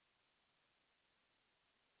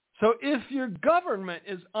 So if your government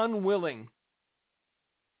is unwilling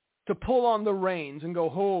to pull on the reins and go,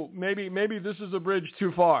 oh, maybe this is a bridge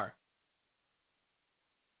too far,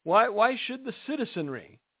 why should the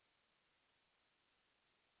citizenry?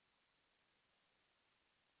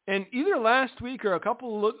 And either last week or a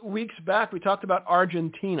couple of weeks back, we talked about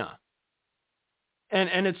Argentina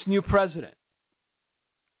and its new president.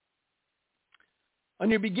 And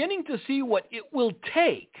you're beginning to see what it will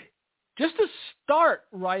take just to start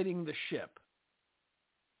righting the ship.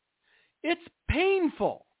 It's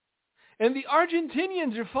painful. And the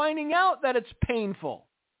Argentinians are finding out that it's painful.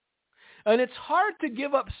 And it's hard to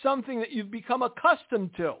give up something that you've become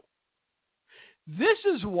accustomed to. This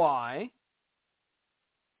is why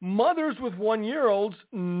mothers with 1-year-olds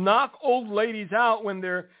knock old ladies out when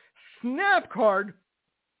their SNAP card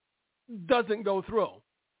doesn't go through.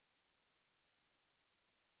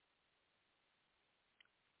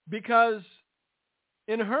 Because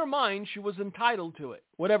in her mind, she was entitled to it,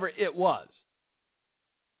 whatever it was.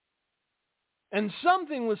 And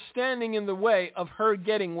something was standing in the way of her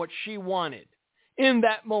getting what she wanted in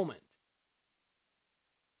that moment.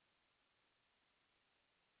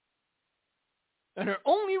 And her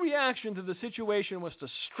only reaction to the situation was to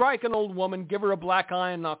strike an old woman, give her a black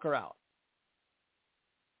eye, and knock her out.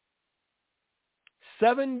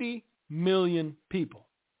 70 million people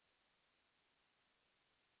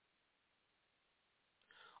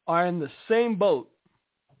are in the same boat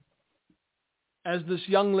as this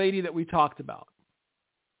young lady that we talked about.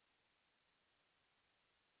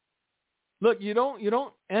 Look, you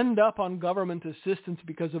don't end up on government assistance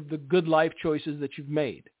because of the good life choices that you've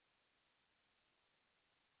made.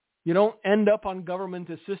 You don't end up on government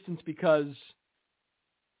assistance because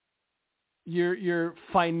you're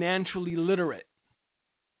financially literate.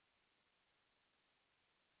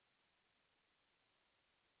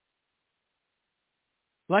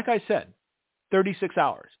 Like I said, 36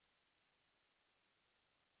 hours.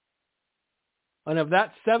 And of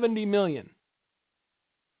that 70 million,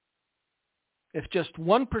 if just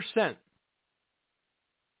 1%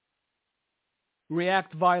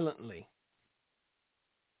 react violently,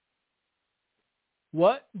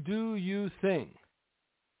 what do you think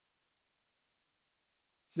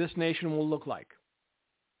this nation will look like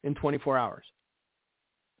in 24 hours?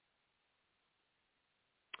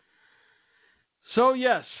 So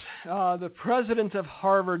yes, the president of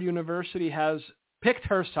Harvard University has picked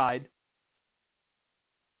her side.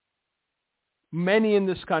 Many in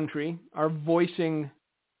this country are voicing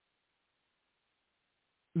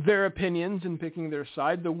their opinions and picking their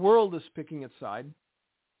side. The world is picking its side.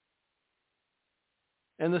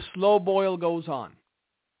 And the slow boil goes on.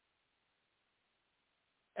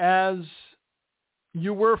 As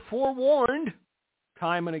you were forewarned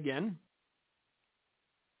time and again,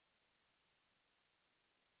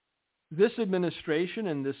 this administration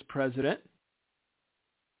and this president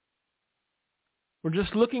were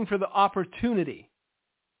just looking for the opportunity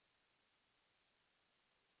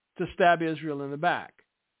to stab Israel in the back.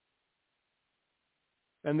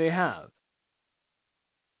 And they have.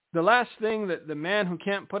 The last thing that the man who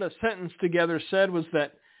can't put a sentence together said was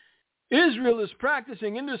that Israel is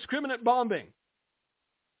practicing indiscriminate bombing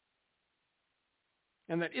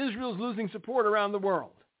and that Israel is losing support around the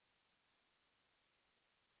world.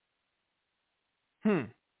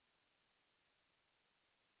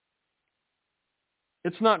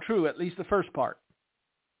 It's not true, at least the first part.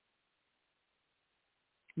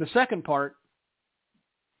 The second part,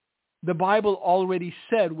 the Bible already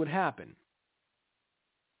said would happen.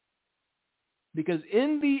 Because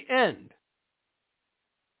in the end,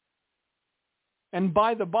 and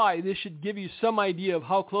by the by, this should give you some idea of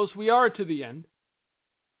how close we are to the end.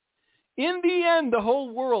 In the end, the whole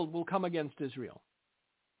world will come against Israel.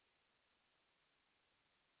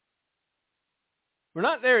 We're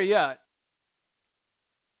not there yet.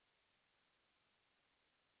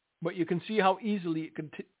 But you can see how easily it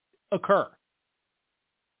could occur.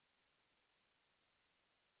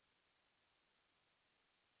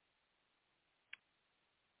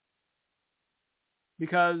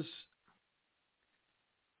 Because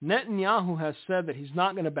Netanyahu has said that he's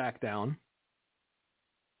not going to back down,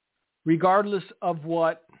 regardless of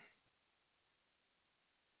what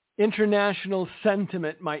international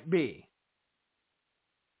sentiment might be.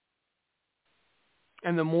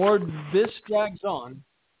 And the more this drags on,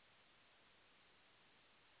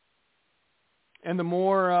 and the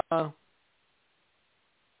more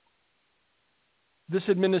this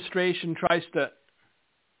administration tries to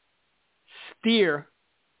steer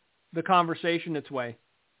the conversation its way,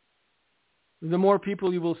 the more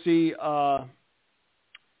people you will see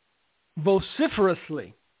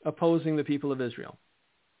vociferously opposing the people of Israel.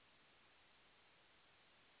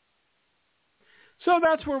 So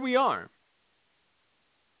that's where we are.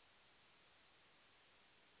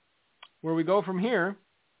 Where we go from here,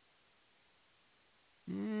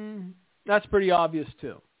 that's pretty obvious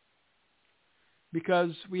too.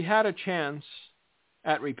 Because we had a chance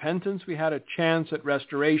at repentance. We had a chance at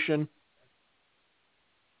restoration.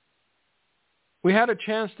 We had a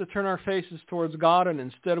chance to turn our faces towards God, and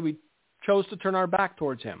instead we chose to turn our back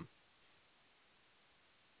towards him.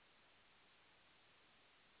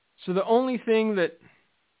 So the only thing that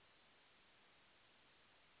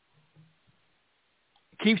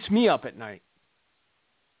keeps me up at night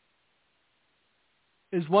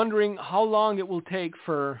is wondering how long it will take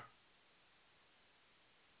for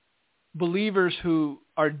believers who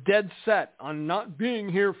are dead set on not being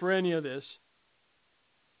here for any of this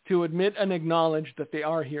to admit and acknowledge that they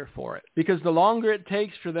are here for it. Because the longer it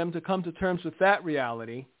takes for them to come to terms with that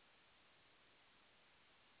reality,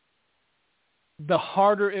 the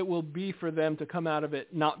harder it will be for them to come out of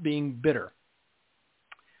it not being bitter.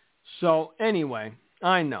 So anyway,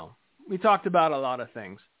 I know we talked about a lot of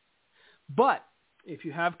things. But if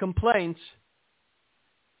you have complaints,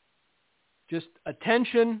 just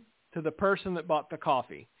attention to the person that bought the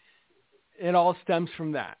coffee. It all stems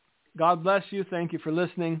from that. God bless you. Thank you for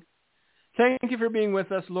listening. Thank you for being with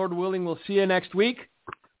us. Lord willing, we'll see you next week.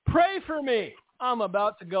 Pray for me. I'm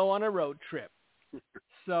about to go on a road trip.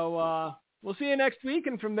 So we'll see you next week,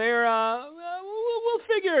 and from there, we'll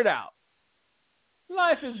figure it out.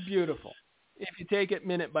 Life is beautiful if you take it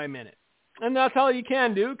minute by minute. And that's all you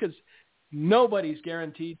can do, because nobody's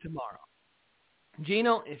guaranteed tomorrow.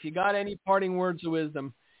 Gino, if you got any parting words of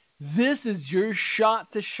wisdom, this is your shot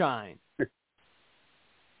to shine.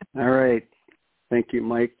 All right. Thank you,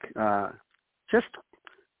 Mike. Just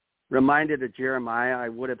reminded of Jeremiah, I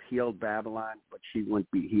would have healed Babylon, but she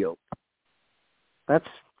wouldn't be healed. That's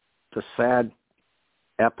the sad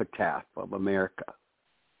epitaph of America.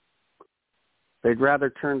 They'd rather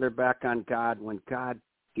turn their back on God when God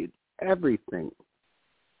did everything.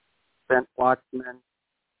 Sent watchmen,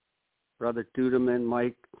 Brother Dudeman,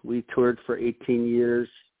 Mike, we toured for 18 years,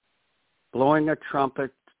 blowing a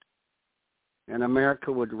trumpet, and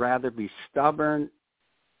America would rather be stubborn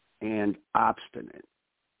and obstinate.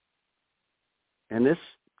 And this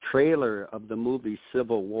trailer of the movie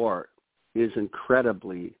Civil War is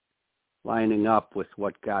incredibly lining up with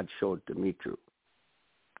what God showed Dumitru.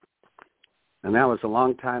 And that was a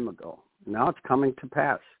long time ago. Now it's coming to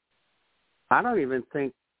pass. I don't even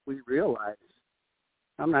think we realize,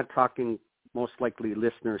 I'm not talking most likely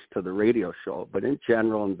listeners to the radio show, but in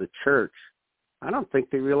general in the church, I don't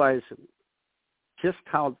think they realize just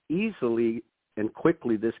how easily and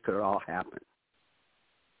quickly this could all happen.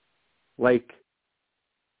 Like,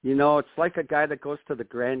 you know, it's like a guy that goes to the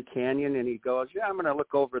Grand Canyon and he goes, yeah, I'm going to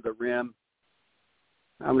look over the rim.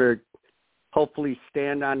 I'm going to hopefully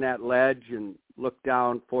stand on that ledge and look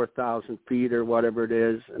down 4,000 feet or whatever it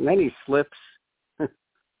is. And then he slips,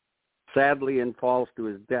 sadly, and falls to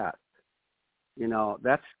his death. You know,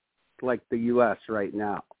 that's like the U.S. right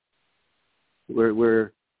now.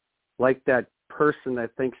 We're like that person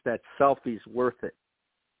that thinks that selfie's worth it.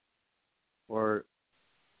 Or,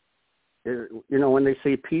 you know, when they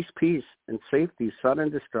say peace, peace, and safety, sudden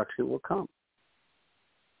destruction will come.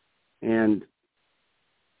 And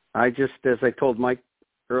I just, as I told Mike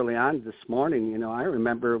early on this morning, you know, I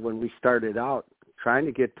remember when we started out trying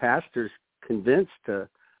to get pastors convinced this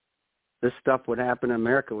stuff would happen in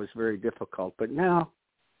America was very difficult. But now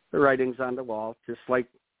the writing's on the wall, just like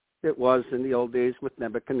it was in the old days with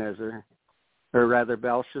Nebuchadnezzar, or rather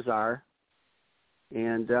Belshazzar.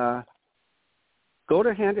 And go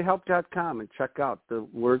to handofhelp.com and check out the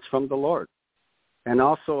words from the Lord. And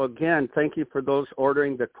also, again, thank you for those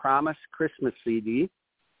ordering the Promise Christmas CD.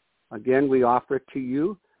 Again, we offer it to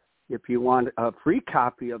you. If you want a free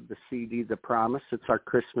copy of the CD, The Promise, it's our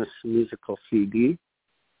Christmas musical CD.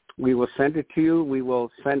 We will send it to you. We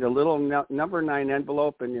will send a little number 9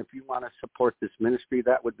 envelope, and if you want to support this ministry,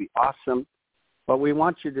 that would be awesome. But we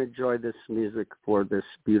want you to enjoy this music for this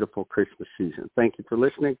beautiful Christmas season. Thank you for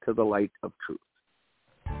listening to The Light of Truth.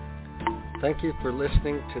 Thank you for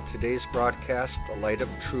listening to today's broadcast, The Light of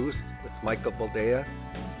Truth, with Michael Boldea.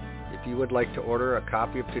 If you would like to order a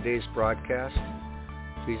copy of today's broadcast,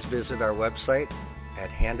 please visit our website at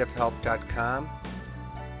handofhelp.com.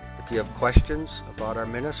 If you have questions about our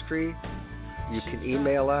ministry, you can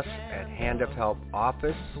email us at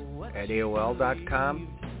handofhelpoffice@aol.com.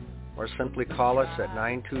 or simply call us at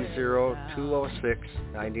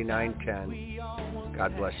 920-206-9910.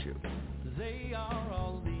 God bless you.